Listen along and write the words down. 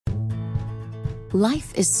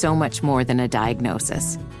Life is so much more than a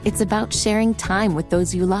diagnosis. It's about sharing time with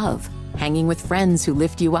those you love, hanging with friends who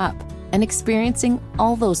lift you up, and experiencing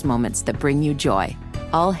all those moments that bring you joy.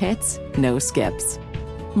 All hits, no skips.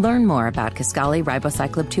 Learn more about Kisqali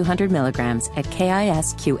Ribociclib 200 milligrams at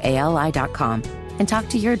KISQALI.com and talk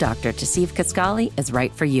to your doctor to see if Kisqali is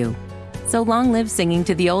right for you. So long live singing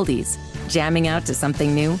to the oldies, jamming out to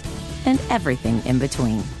something new, and everything in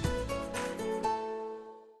between.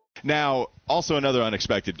 Now, also another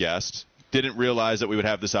unexpected guest. Didn't realize that we would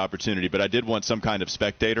have this opportunity, but I did want some kind of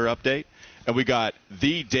spectator update. And we got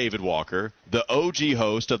the David Walker, the OG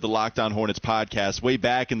host of the Locked On Hornets podcast way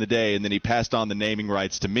back in the day, and then he passed on the naming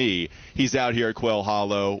rights to me. He's out here at Quail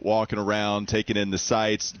Hollow, walking around, taking in the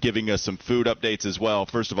sights, giving us some food updates as well.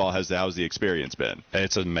 First of all, how's the experience been?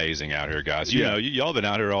 It's amazing out here, guys. You know, y'all been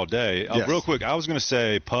out here all day. Yes. Real quick, I was going to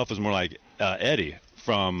say Puff is more like Eddie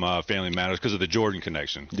from Family Matters because of the Jordan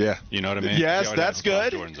connection. Yeah. You know what I mean? Yes, that's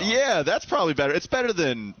good. Yeah, that's probably better. It's better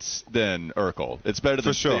than Urkel. It's better than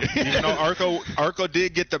for sure. You know, Urkel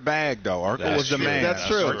did get the bag though. Urkel was the man. That's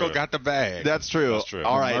true. Urkel got the bag. That's true.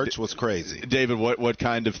 All right. The merch was crazy. David, what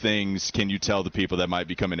kind of things can you tell the people that might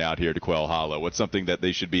be coming out here to Quail Hollow? What's something that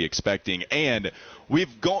they should be expecting? And we've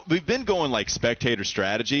been going like spectator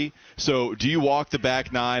strategy. So do you walk the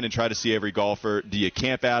back nine and try to see every golfer? Do you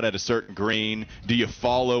camp out at a certain green? Do you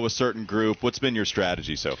follow a certain group? What's been your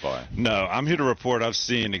strategy so far? No, I'm here to report I've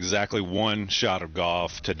seen exactly one shot of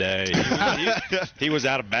golf today. He was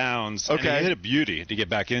out of bounds. Okay. And he hit a beauty to get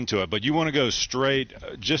back into it. But you want to go straight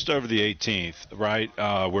just over the 18th, right?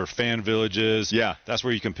 Where Fan Village is. Yeah. That's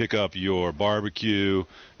where you can pick up your barbecue,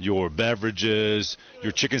 your beverages,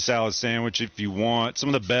 your chicken salad sandwich if you want.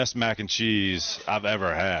 Some of the best mac and cheese I've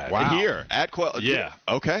ever had. Wow. Here at Quail. Yeah.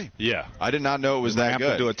 Okay. Yeah. I did not know it was that good.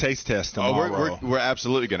 Have to do a taste test tomorrow. We're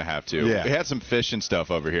absolutely going to have to. Yeah. We had some fish and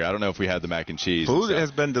stuff over here. I don't know if we had the mac and cheese. Food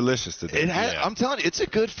has been delicious today. I'm telling you, it's a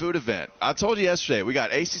good food event. I told you yesterday, we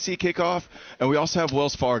got ACC kickoff, and we also have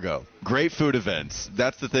Wells Fargo. Great food events.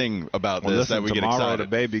 That's the thing about this that we get excited. Tomorrow the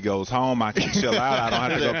baby goes home. I can chill out. I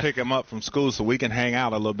don't have to go pick him up from school, so we can hang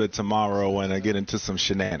out a little bit tomorrow and get into some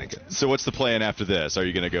shenanigans. So what's the plan after this? Are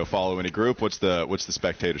you going to go follow any group? What's the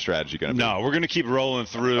spectator strategy going to be? No, we're going to keep rolling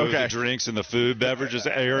through the drinks and the food beverages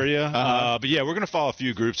area. But yeah, we're going to follow a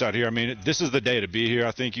few groups out here. I mean, this is the day to be here.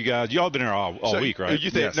 I think y'all been here all week, right? You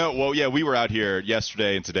think? Yes. No. Well, yeah, we were out here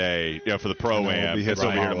yesterday and today, for the pro-am. We'll be here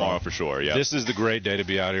tomorrow for sure. Yeah. This is the great day to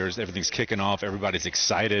be out here. Everything's kicking off. Everybody's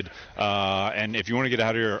excited. And if you want to get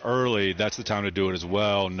out here early, that's the time to do it as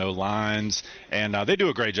well. No lines. And they do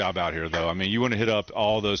a great job out here, though. I mean, you want to hit up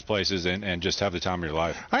all those places and just have the time of your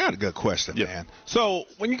life. I got a good question, man. So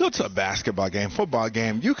when you go to a basketball game, football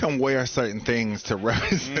game, you can wear certain things to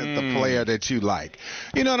represent the player that you like.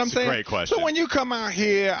 You know what I'm saying? Great question. So when you come out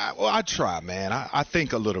here, I try, man. I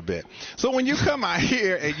think a little bit. So when you come out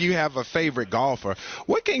here and you have a favorite golfer,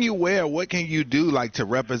 what can you wear? What can you do like to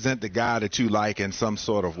represent the guy that you like in some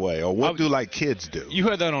sort of way? Or what do like kids do? You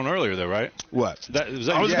had that on earlier, though, right? What? I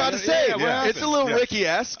was about to say, it's a little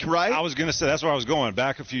Ricky-esque, right? I was going to say, that's where I was going.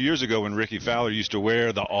 Back a few years ago when Ricky Fowler used to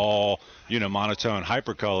wear the all, monotone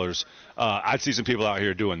hypercolors, I'd see some people out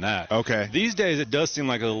here doing that. Okay. These days, it does seem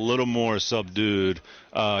like a little more subdued.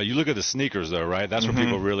 You look at the sneakers, though, right? That's where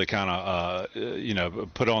people really kind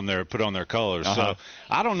of, put on their colors. So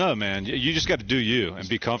I don't know, man. You just got to do you and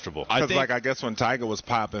be comfortable. I guess when Tiger was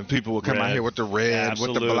popping, people would come out here with the red,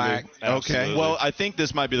 with the black. Absolutely. Okay. Well, I think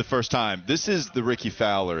this might be the first time. This is the Ricky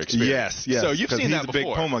Fowler experience. Yes. So you've seen that before. He's a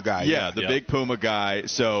big Puma guy. Yeah, the big Puma guy.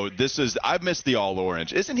 So I've missed the all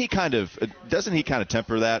orange. Doesn't he kind of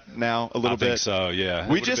temper that now a little bit? I think so. Yeah.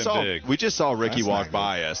 We just saw Ricky walk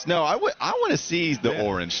by us. No, I want to see the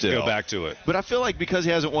orange still. Go back to it. But I feel like because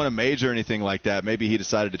he hasn't won a major or anything like that, maybe he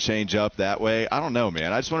decided to change up that way. I don't know,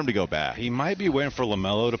 man. I just want him to go back. He might be waiting for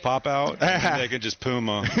LaMelo to pop out, and they can just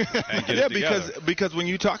Puma and get it together. because when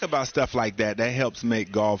you talk about stuff like that, that helps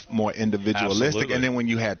make golf more individualistic. Absolutely. And then when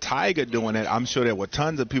you had Tiger doing it, I'm sure there were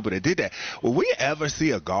tons of people that did that. Will we ever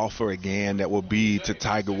see a golfer again that will be to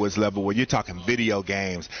Tiger Woods level where you're talking video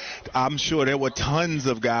games? I'm sure there were tons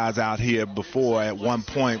of guys out here before at one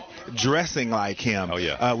point dressing like him. Oh,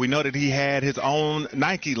 yeah. We know that he had his own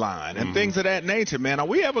Nike line and things of that nature, man. Are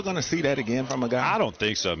we ever going to see that again from a guy? I don't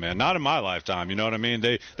think so, man. Not in my lifetime. You know what I mean?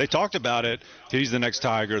 They talked about it. He's the next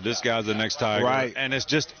Tiger. This guy's the next Tiger. Right. And it's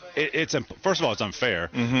just, first of all, it's unfair,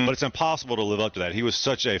 but it's impossible to live up to that. He was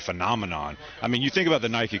such a phenomenon. I mean, you think about the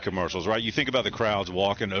Nike commercials, right? You think about the crowds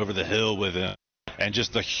walking over the hill with him. and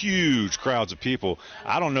just the huge crowds of people.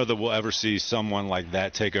 I don't know that we'll ever see someone like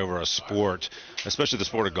that take over a sport, especially the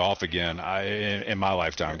sport of golf again. In my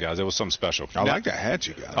lifetime, guys, it was something special. I like that hat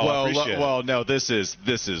you got. Well, no, this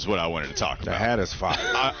is what I wanted to talk about. The hat is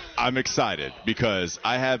fire. I'm excited because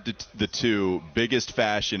I have the two biggest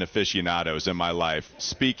fashion aficionados in my life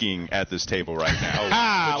speaking at this table right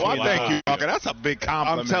now. Thank you, Walker. That's a big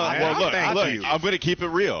compliment. I'm telling you. Well, look, I'm going to keep it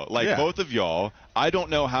real. Both of y'all, I don't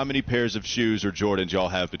know how many pairs of shoes or Jordans y'all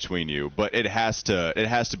have between you, but it has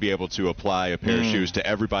to be able to apply a pair of shoes to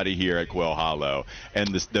everybody here at Quail Hollow. And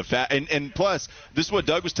and plus, this is what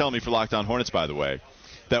Doug was telling me for Locked On Hornets, by the way.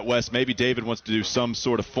 That Wes, maybe David wants to do some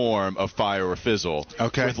sort of form of fire or fizzle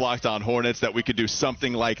with Locked On Hornets, that we could do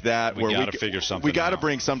something like that. We got to figure something We got to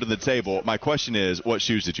bring something to the table. My question is, what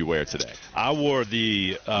shoes did you wear today? I wore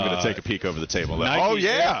the I'm going to take a peek over the table. Nike,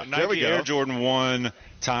 Nike there we go. Air Jordan 1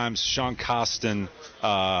 times Sean Costin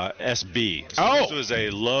SB. So this was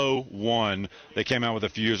a low 1 they came out with a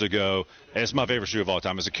few years ago. And it's my favorite shoe of all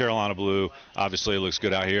time. It's a Carolina blue. Obviously, it looks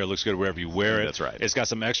good out here. It looks good wherever you wear it. That's right. It's got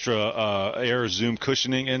some extra air zoom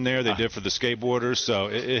cushioning in there they did for the skateboarders, so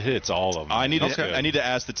it hits all of them. I need to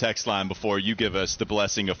ask the text line before you give us the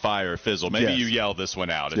blessing of fire or fizzle. Maybe you yell this one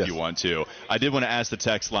out if you want to. I did want to ask the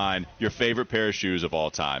text line your favorite pair of shoes of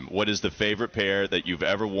all time. What is the favorite pair that you've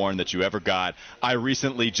ever worn, that you ever got? I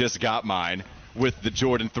recently just got mine with the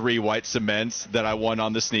Jordan 3 white cements that I won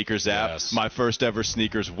on the Sneakers app. Yes. My first ever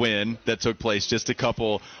Sneakers win that took place just a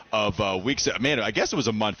couple of weeks. Man, I guess it was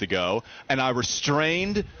a month ago. And I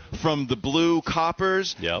restrained from the blue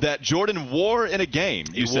coppers that Jordan wore in a game.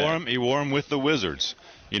 He wore them with the Wizards.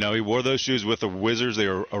 You know, he wore those shoes with the Wizards. They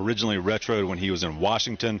were originally retroed when he was in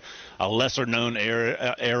Washington, a lesser-known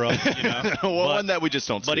era. You know, one that we just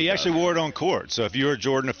don't. But he actually wore it on court. So if you're a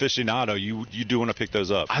Jordan aficionado, you do want to pick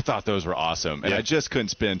those up. I thought those were awesome, and I just couldn't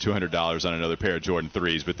spend $200 on another pair of Jordan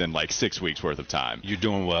 3s within like 6 weeks worth of time. You're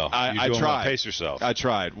doing well. I tried. Well. Pace yourself. I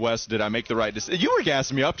tried. Wes, did I make the right decision? You were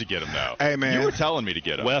gassing me up to get him, though. Hey, man, you were telling me to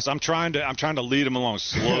get him. Wes, I'm trying to lead him along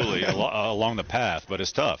slowly along the path, but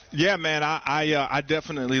it's tough. Yeah, man, I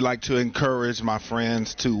definitely like to encourage my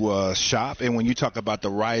friends to shop. And when you talk about the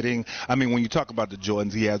writing, when you talk about the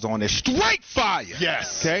Jordans he has on, they're straight fire.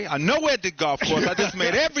 Yes. Okay? I know at the golf course, I just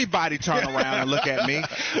made everybody turn around and look at me.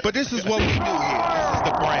 But this is what we do here. This is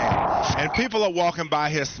the brand. And people are walking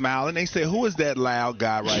by here smiling. They say, who is that loud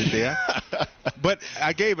guy right there? But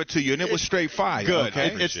I gave it to you, and it was straight fire. Good.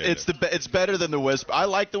 Okay? It's better than the Whisper. I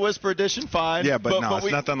like the Whisper edition, fine. Yeah, but no,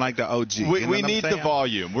 it's nothing like the OG. We need the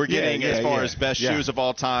volume. We're getting as far as best shoes of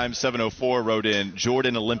all time. 704 wrote in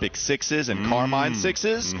Jordan Olympic 6s and Carmine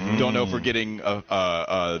 6s. Don't know if we're getting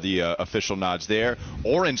the official nods there.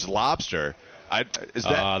 Orange Lobster.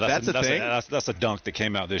 That's a thing? That's a dunk that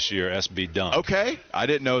came out this year, SB Dunk. Okay. I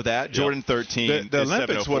didn't know that. Jordan 13. The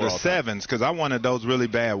Olympics were the 7s, because I wanted those really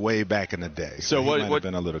bad way back in the day. So what have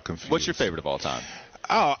been a little confused. What's your favorite of all time?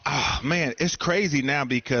 Oh, man, it's crazy now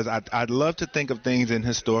because I'd love to think of things in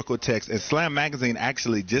historical text. And Slam Magazine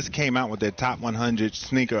actually just came out with their top 100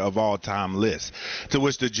 sneaker of all time list, to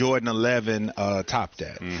which the Jordan 11 topped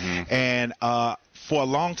that. And for a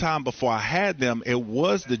long time before I had them, it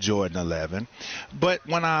was the Jordan 11. But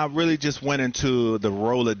when I really just went into the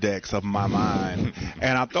Rolodex of my mind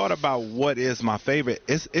and I thought about what is my favorite,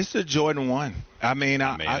 it's the Jordan 1. I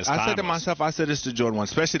said to myself, it's the Jordan 1,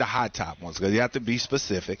 especially the high top ones, because you have to be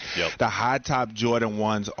specific. The high top Jordan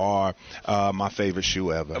 1s are my favorite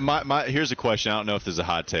shoe ever. Here's a question. I don't know if there's a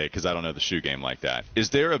hot take because I don't know the shoe game like that.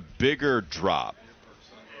 Is there a bigger drop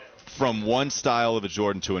from one style of a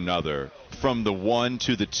Jordan to another, from the 1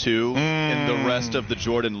 to the 2 in the rest of the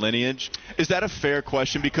Jordan lineage? Is that a fair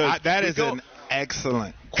question? Because that is an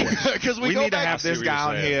excellent question. Because we need to have this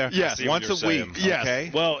guy on here once a week. Yes.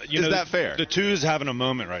 Okay? Well, is that fair? The 2's having a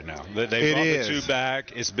moment right now. They brought the 2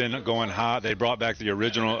 back. It's been going hot. They brought back the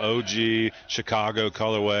original OG Chicago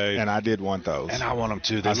colorway. And I did want those. And I want them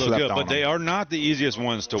too. They look good. But they are not the easiest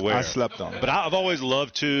ones to wear. I slept on them. But I've always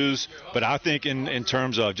loved 2's. But I think in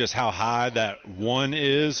terms of just how high that 1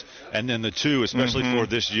 is, and then the 2, especially before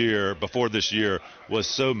this year, was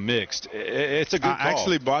so mixed. It's a good call. I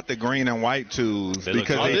actually bought the green and white 2's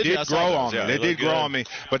because they did grow on me. They did grow on me,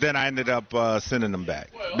 but then I ended up sending them back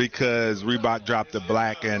because Reebok dropped the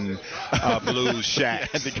black and blue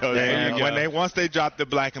Shacks. Once they dropped the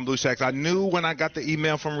black and blue Shacks, I knew when I got the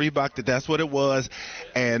email from Reebok that that's what it was,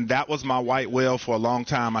 and that was my white whale for a long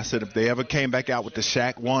time. I said if they ever came back out with the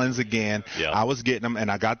Shaq 1s again, I was getting them, and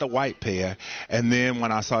I got the white pair. And then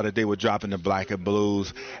when I saw that they were dropping the black and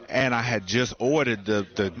blues, and I had just ordered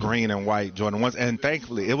the green and white Jordan 1s, and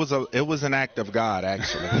thankfully it was an act of God actually.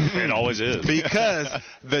 actually. It always is. Because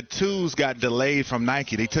the 2s got delayed from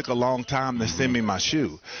Nike. They took a long time to send me my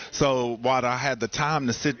shoe. So while I had the time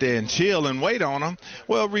to sit there and chill and wait on them,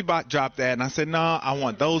 well, Reebok dropped that, and I said, no, I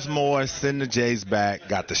want those more. Send the J's back.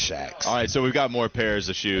 Got the Shaqs. All right, so we've got more pairs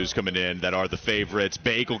of shoes coming in that are the favorites.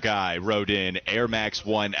 Bagel Guy wrote in Air Max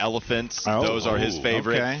 1 Elephants. Those are his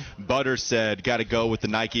favorite. Okay. Butter said, got to go with the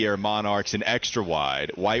Nike Air Monarchs in extra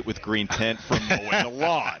wide, white with green tint from mowing the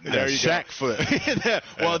lawn. There you Shaq go. foot.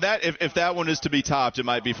 Well, that if that one is to be topped, it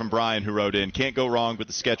might be from Brian, who wrote in, can't go wrong with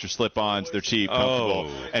the Skechers slip-ons. They're cheap,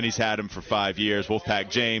 comfortable, and he's had them for 5 years. Wolfpack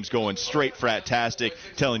James going straight frat-tastic,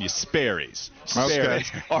 telling you Sperry's. Sperry's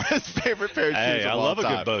are his favorite pair of shoes Hey, of I all love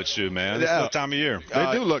time. a good boat shoe, man. It's the time of year.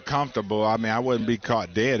 They do look comfortable. I mean, I wouldn't be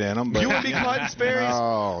caught dead in them. But You wouldn't be caught in Sperry's?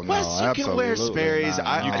 No, Wes, you can wear absolutely Sperry's.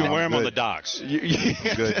 not. You can wear them on the docks.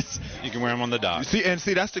 Good. You can wear them on the docks.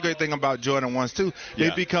 See, that's the great thing about Jordan 1s, too. They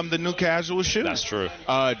Yeah. become the new casual shoe. That's true.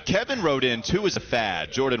 Kevin wrote in, 2 is a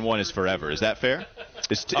fad. Jordan 1 is forever. Is that fair?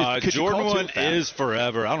 Could you Jordan call 2 a 1 fad? is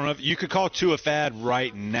forever. I don't know if you could call 2 a fad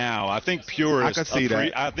right now. I think purists. I could see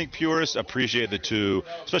that. I think purists appreciate the 2,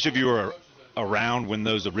 especially if you were around when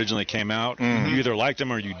those originally came out. You either liked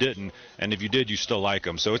them or you didn't, and if you did, you still like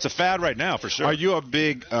them. So it's a fad right now for sure. Are you a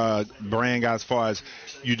big brand guy as far as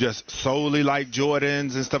you just solely like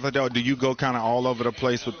Jordans and stuff like that, or do you go kind of all over the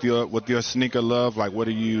place with your sneaker love? Like, what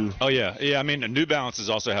do you? Oh, yeah. I mean, New Balance is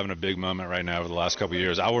also having a big moment right now over the last couple of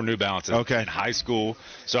years. I wore New Balance in high school,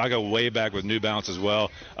 so I go way back with New Balance as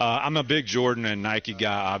well. I'm a big Jordan and Nike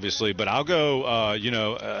guy, obviously, but I'll go,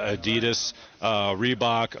 Adidas,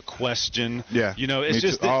 Reebok, Question. Yeah. It's me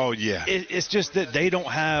just too. that, it's just that they don't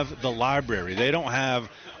have the library. They don't have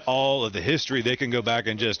all of the history. They can go back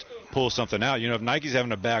and just pull something out. If Nike's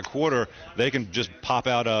having a bad quarter, they can just pop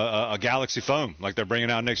out a Galaxy phone like they're bringing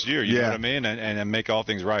out next year. You know what I mean? And make all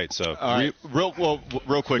things right. So All right. Real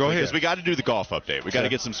quick, Go ahead. because we got to do the golf update. We got to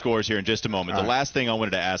get some scores here in just a moment. The last thing I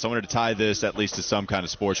wanted to ask, I wanted to tie this at least to some kind of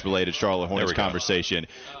sports-related Charlotte Hornets conversation,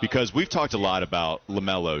 because we've talked a lot about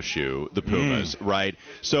LaMelo's shoe, the Pumas, right?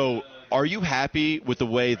 So are you happy with the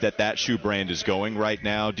way that shoe brand is going right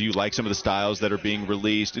now? Do you like some of the styles that are being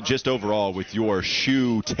released? Just overall, with your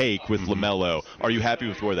shoe take with LaMelo, are you happy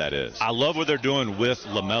with where that is? I love what they're doing with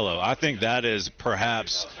LaMelo. I think that is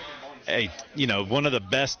perhaps one of the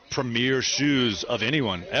best premier shoes of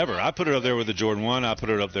anyone ever. I put it up there with the Jordan 1. I put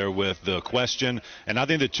it up there with the Question, and I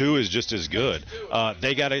think the 2 is just as good.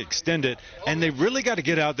 They got to extend it, and they really got to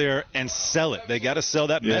get out there and sell it. They got to sell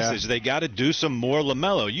that message. They got to do some more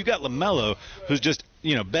LaMelo. You got LaMelo, who's just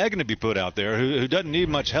begging to be put out there, who doesn't need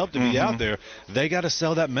much help to be out there. They got to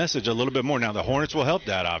sell that message a little bit more. Now, the Hornets will help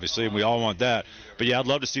that, obviously, and we all want that. But, yeah, I'd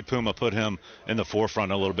love to see Puma put him in the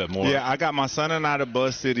forefront a little bit more. Yeah, I got my son and I the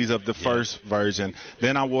Buzz Cities of the first version.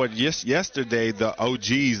 Then I wore yesterday the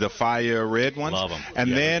OGs, the fire red ones. Love 'em. And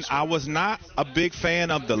Yeah, then I was not a big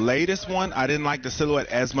fan of the latest one. I didn't like the silhouette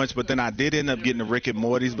as much, but then I did end up getting the Rick and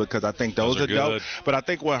Morty's because I think those are dope. good. But I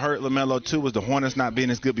think what hurt LaMelo, too, was the Hornets not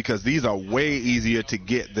being as good because these are way easier to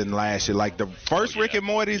get than last year. Like the first Rick and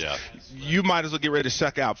Morty's, you might as well get ready to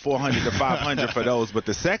shuck out 400 to 500 for those. But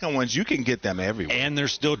the second ones, you can get them everywhere. And they're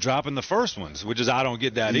still dropping the first ones, which is I don't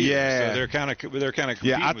get that either. Yeah. So they're kind of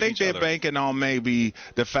competing I with think each they're other. banking on maybe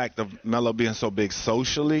the fact of Melo being so big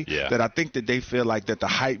socially that I think that they feel like that the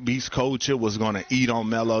hype beast culture was going to eat on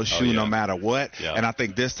Melo's shoe no matter what. Yeah. And I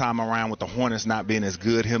think this time around with the Hornets not being as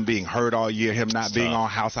good, him being hurt all year, him not being on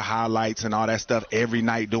House of Highlights and all that stuff every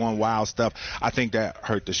night doing wild stuff, I think that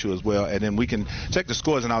hurt the shoe as well. And then we can check the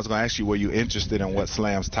scores, and I was going to ask you, were you interested in what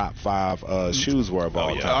Slam's top 5 shoes were of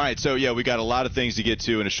all time? All right, so we got a lot of things to get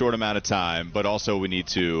to in a short amount of time, but also we need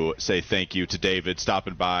to say thank you to David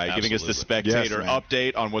stopping by, giving us the Spectator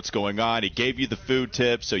update on what's going on. He gave you the food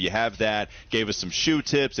tips, so you have that. Gave us some shoe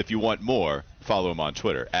tips. If you want more, follow him on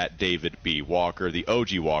Twitter at David B. Walker, the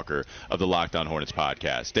OG Walker of the Locked On Hornets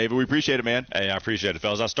podcast. David, we appreciate it, man. Hey, I appreciate it,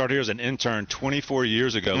 fellas. I started here as an intern 24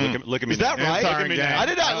 years ago. Look at me. Is that right? I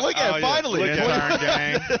did not look at it. Finally.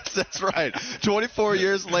 That's right. 24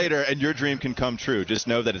 years later, and your dream can come true. Just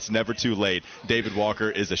know that it's never too late. David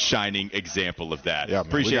Walker is a shining example of that. Yeah,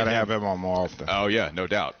 appreciate we got to him. have him on more often. Oh, yeah, no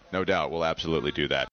doubt. No doubt. We'll absolutely do that.